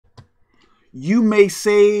you may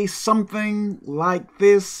say something like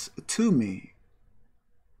this to me: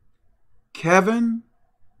 Kevin,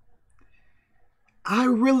 I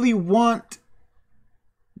really want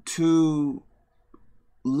to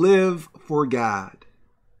live for God,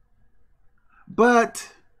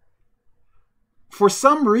 but for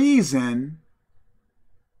some reason,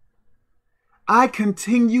 I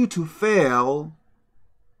continue to fail,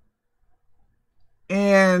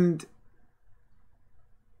 and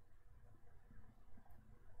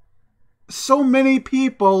so many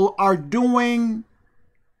people are doing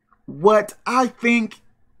what I think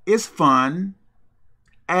is fun,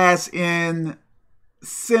 as in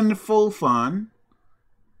sinful fun.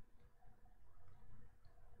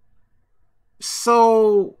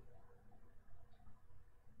 So,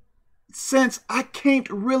 since I can't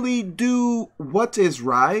really do what is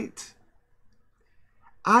right,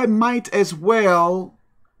 I might as well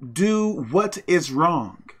do what is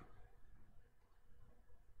wrong.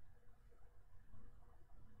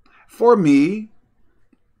 For me,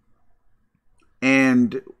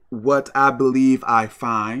 and what I believe I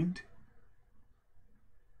find,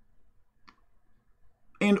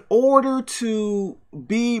 in order to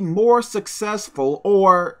be more successful,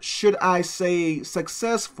 or should I say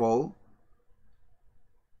successful,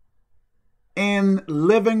 in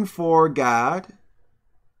living for God,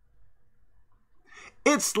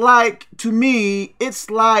 to me, it's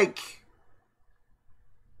like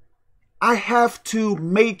I have to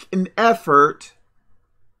make an effort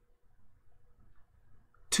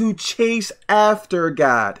to chase after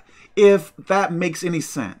God, if that makes any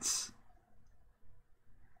sense.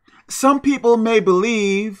 Some people may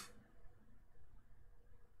believe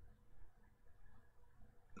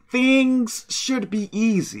things should be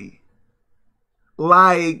easy.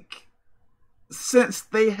 Like, since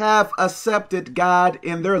they have accepted God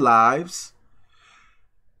in their lives,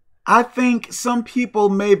 I think some people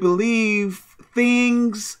may believe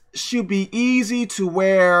things should be easy to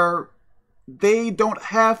where they don't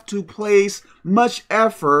have to place much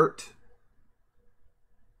effort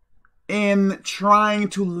in trying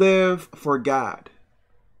to live for God.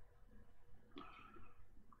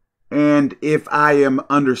 And if I am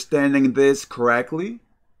understanding this correctly,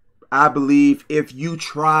 I believe if you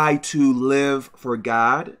try to live for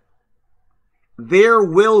God, there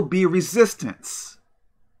will be resistance.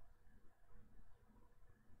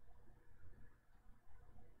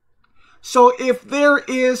 So if there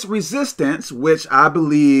is resistance, which I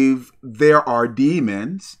believe there are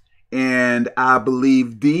demons, and I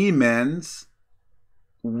believe demons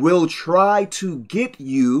will try to get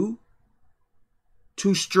you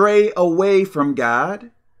to stray away from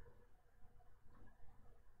God,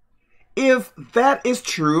 if that is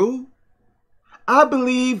true, I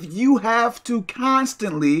believe you have to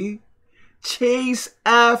constantly chase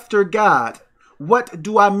after God. What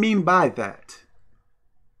do I mean by that?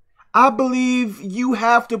 I believe you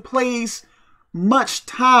have to place much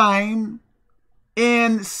time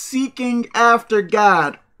in seeking after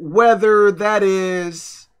God, whether that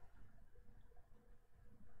is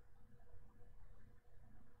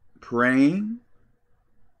praying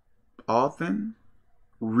often,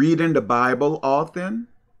 reading the Bible often.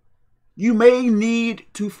 You may need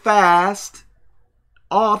to fast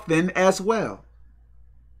often as well.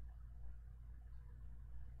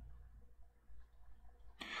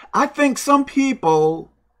 I think some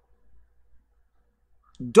people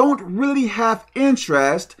don't really have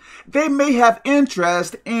interest. They may have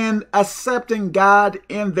interest in accepting God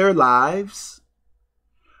in their lives,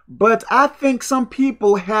 but I think some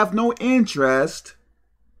people have no interest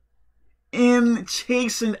in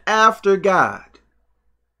chasing after God.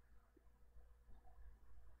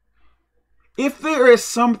 If there is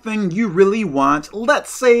something you really want,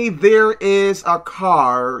 let's say there is a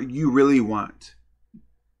car you really want.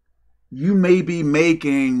 You may be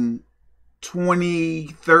making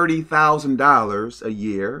 $20,000, $30,000 a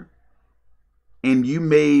year, and you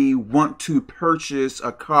may want to purchase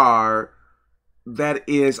a car that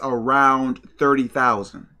is around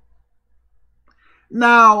 $30,000.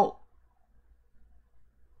 Now,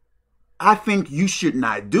 I think you should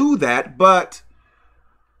not do that, but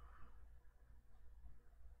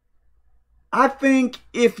I think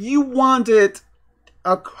if you wanted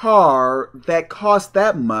a car that cost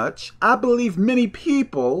that much, I believe many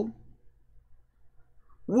people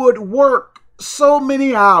would work so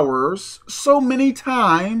many hours, so many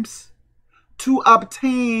times to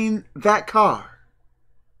obtain that car.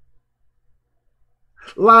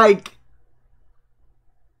 Like,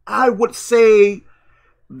 I would say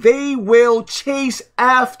they will chase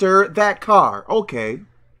after that car. Okay.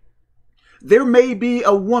 There may be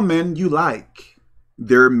a woman you like.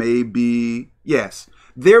 There may be, yes,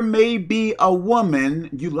 there may be a woman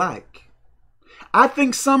you like. I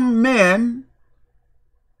think some men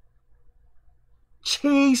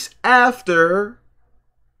chase after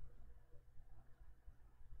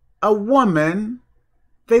a woman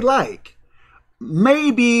they like.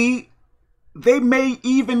 Maybe they may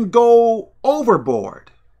even go overboard.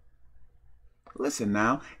 Listen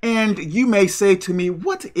now, and you may say to me,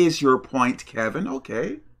 what is your point, Kevin?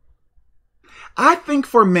 Okay. I think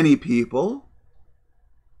for many people,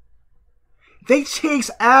 they chase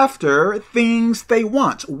after things they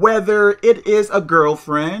want, whether it is a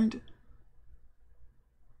girlfriend,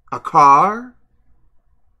 a car,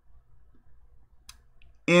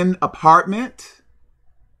 an apartment,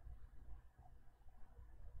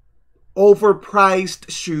 overpriced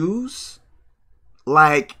shoes,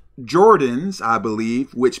 like Jordans, I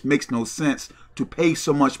believe, which makes no sense to pay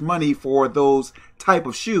so much money for those type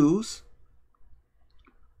of shoes.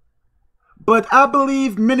 But I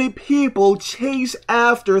believe many people chase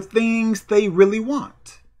after things they really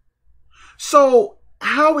want. So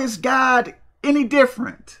how is God any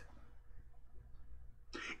different?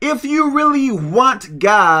 If you really want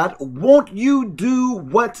God, won't you do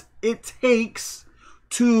what it takes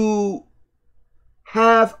to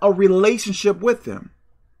have a relationship with Him?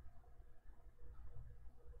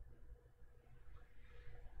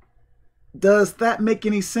 Does that make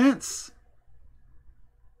any sense?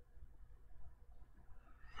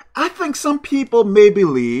 I think some people may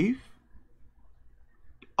believe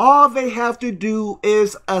all they have to do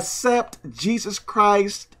is accept Jesus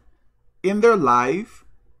Christ in their life,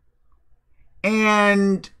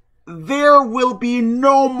 and there will be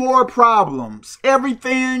no more problems.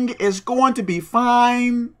 Everything is going to be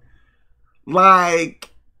fine. Like,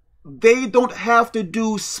 they don't have to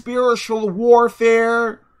do spiritual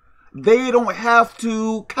warfare. They don't have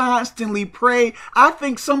to constantly pray. I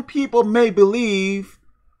think some people may believe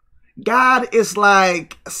God is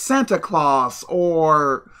like Santa Claus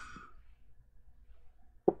or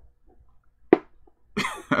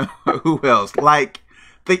who else? Like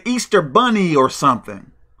the Easter Bunny or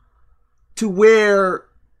something, to where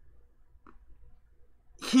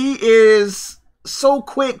He is so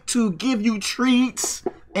quick to give you treats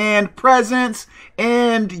and presents,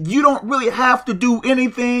 and you don't really have to do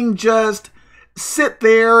anything, just sit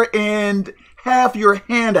there and have your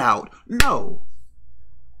hand out. No.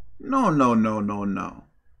 No.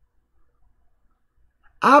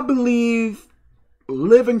 I believe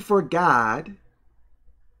living for God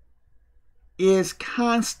is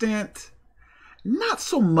constant, not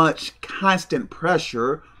so much constant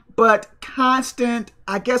pressure, but constant,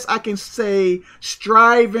 I guess I can say,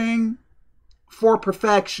 striving for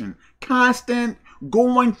perfection, constant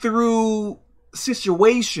going through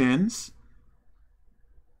situations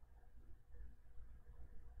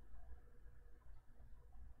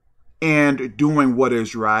and doing what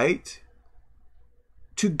is right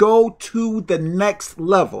to go to the next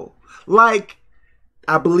level. Like,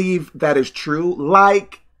 I believe that is true.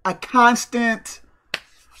 Like a constant,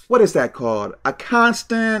 what is that called? A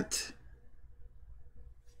constant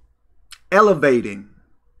elevating,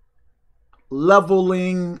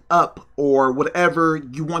 leveling up, or whatever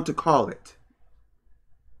you want to call it.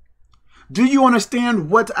 Do you understand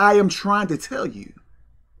what I am trying to tell you?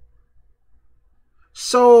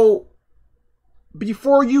 So,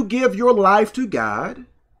 before you give your life to God,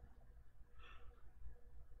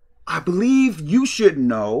 I believe you should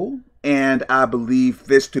know, and I believe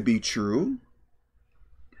this to be true,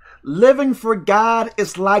 living for God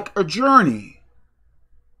is like a journey.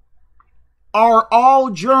 Are all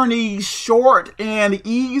journeys short and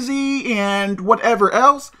easy and whatever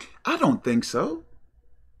else? I don't think so.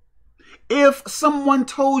 If someone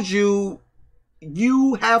told you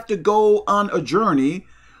you have to go on a journey,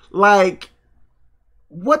 like,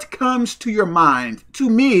 what comes to your mind? To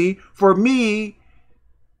me, for me,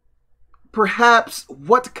 perhaps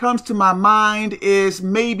what comes to my mind is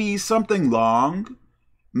maybe something long,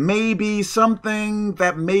 maybe something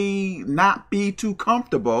that may not be too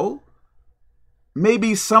comfortable,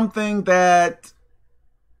 maybe something that,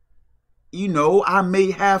 I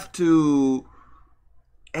may have to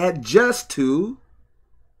adjust to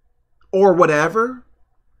or whatever.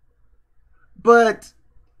 But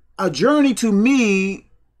a journey to me,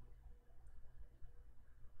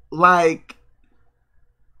 like,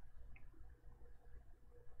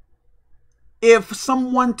 if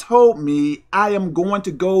someone told me I am going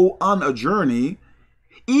to go on a journey,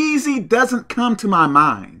 easy doesn't come to my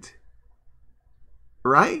mind.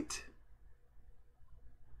 Right?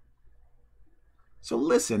 So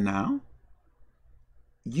listen now.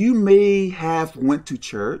 You may have went to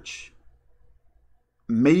church.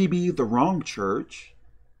 maybe the wrong church,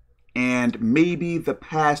 and maybe the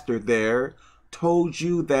pastor there told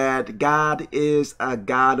you that God is a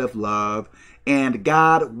God of love, and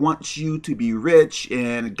God wants you to be rich,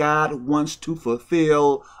 and God wants to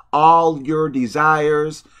fulfill all your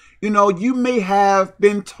desires. You know, you may have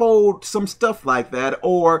been told some stuff like that,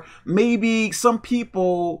 or maybe some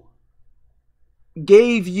people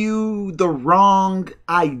gave you the wrong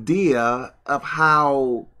idea of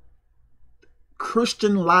how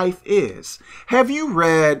Christian life is. Have you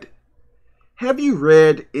read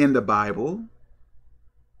in the Bible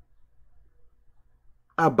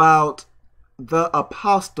about the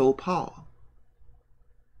Apostle Paul?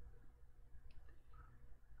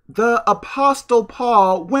 The Apostle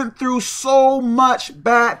Paul went through so much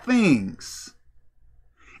bad things.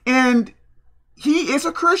 And he is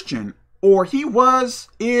a Christian, or he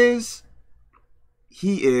is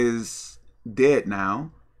dead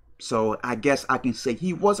now. So I guess I can say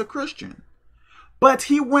he was a Christian. But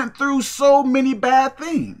he went through so many bad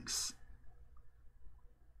things.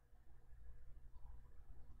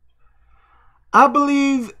 I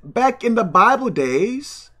believe back in the Bible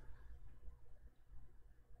days,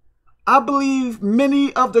 I believe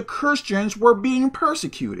many of the Christians were being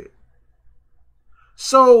persecuted.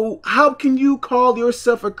 So how can you call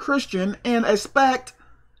yourself a Christian and expect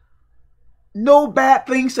no bad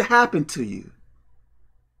things to happen to you?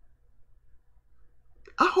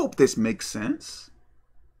 I hope this makes sense.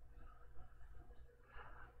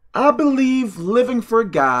 I believe living for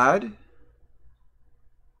God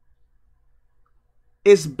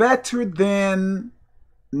is better than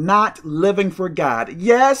not living for God.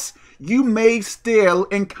 Yes, you may still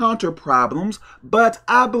encounter problems, but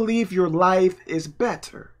I believe your life is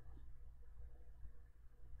better.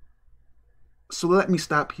 So let me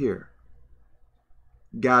stop here.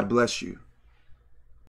 God bless you.